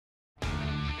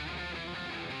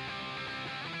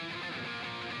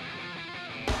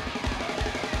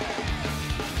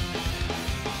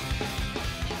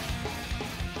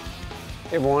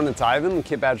Hey everyone, it's Ivan,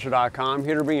 kitbadger.com,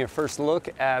 here to bring you a first look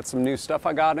at some new stuff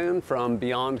I got in from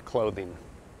Beyond Clothing.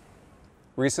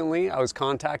 Recently, I was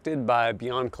contacted by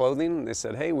Beyond Clothing. They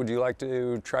said, hey, would you like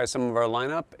to try some of our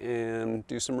lineup and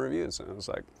do some reviews? And I was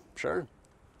like, sure,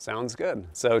 sounds good.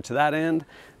 So to that end,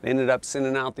 they ended up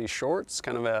sending out these shorts,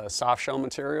 kind of a soft shell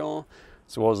material,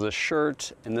 as well as this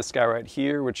shirt, and this guy right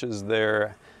here, which is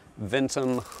their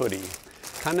Ventum Hoodie.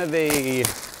 Kind of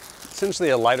essentially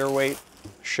a lighter weight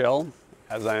shell,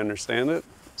 as I understand it.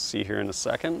 See here in a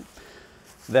second.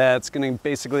 That's going to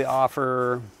basically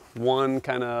offer one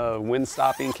kind of wind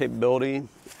stopping capability,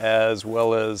 as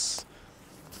well as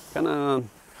kind of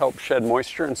help shed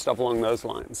moisture and stuff along those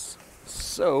lines.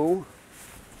 So,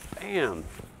 bam,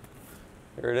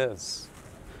 here it is.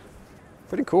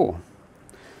 Pretty cool.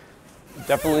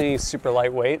 Definitely super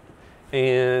lightweight.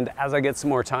 And as I get some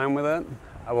more time with it,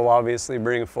 I will obviously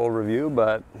bring a full review,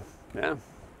 but yeah.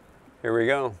 Here we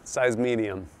go, size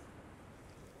medium.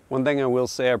 One thing I will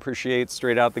say I appreciate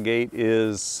straight out the gate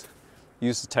is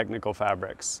use of technical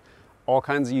fabrics. All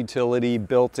kinds of utility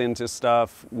built into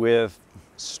stuff with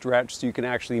stretch so you can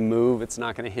actually move. It's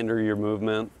not gonna hinder your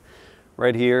movement.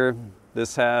 Right here,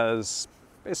 this has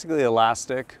basically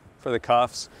elastic for the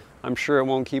cuffs. I'm sure it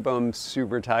won't keep them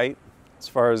super tight as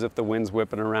far as if the wind's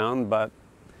whipping around, but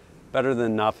better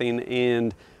than nothing.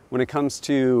 And when it comes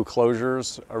to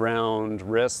closures around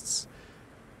wrists,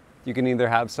 you can either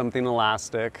have something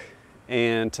elastic,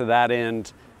 and to that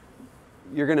end,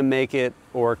 you're gonna make it,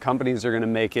 or companies are gonna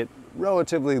make it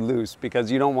relatively loose, because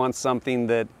you don't want something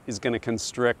that is gonna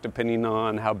constrict depending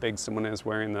on how big someone is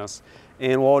wearing this.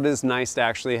 And while it is nice to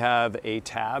actually have a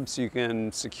tab so you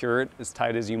can secure it as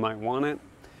tight as you might want it,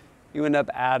 you end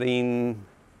up adding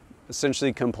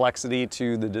essentially complexity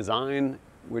to the design,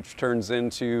 which turns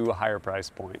into a higher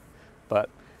price point. But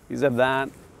these have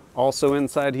that. Also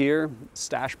inside here,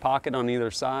 stash pocket on either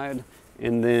side,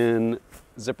 and then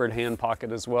zippered hand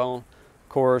pocket as well. Of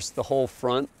course, the whole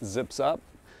front zips up.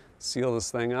 Seal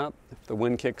this thing up if the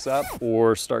wind kicks up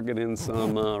or start getting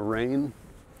some rain.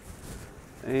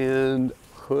 And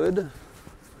hood,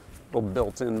 little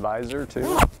built-in visor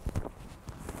too.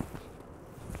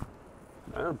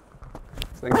 Yeah,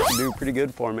 this thing should do pretty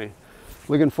good for me.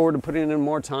 Looking forward to putting in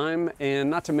more time, and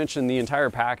not to mention the entire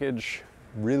package,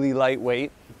 really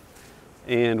lightweight.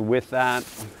 And with that,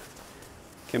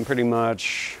 can pretty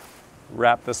much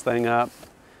wrap this thing up,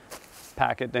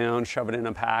 pack it down, shove it in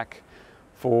a pack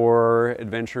for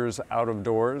adventures out of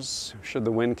doors. Should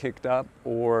the wind kick up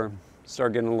or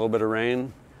start getting a little bit of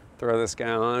rain, throw this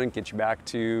guy on and get you back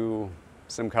to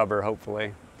some cover, hopefully,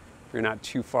 if you're not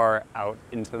too far out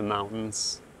into the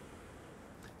mountains.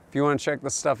 If you want to check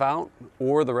this stuff out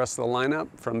or the rest of the lineup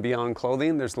from Beyond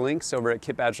Clothing, there's links over at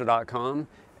kitbadger.com.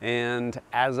 And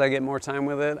as I get more time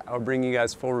with it, I'll bring you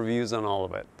guys full reviews on all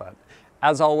of it. But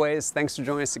as always, thanks for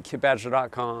joining us at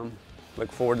kitbadger.com.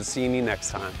 Look forward to seeing you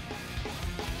next time.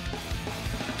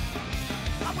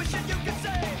 I wish that you could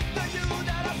say the you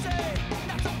that I say.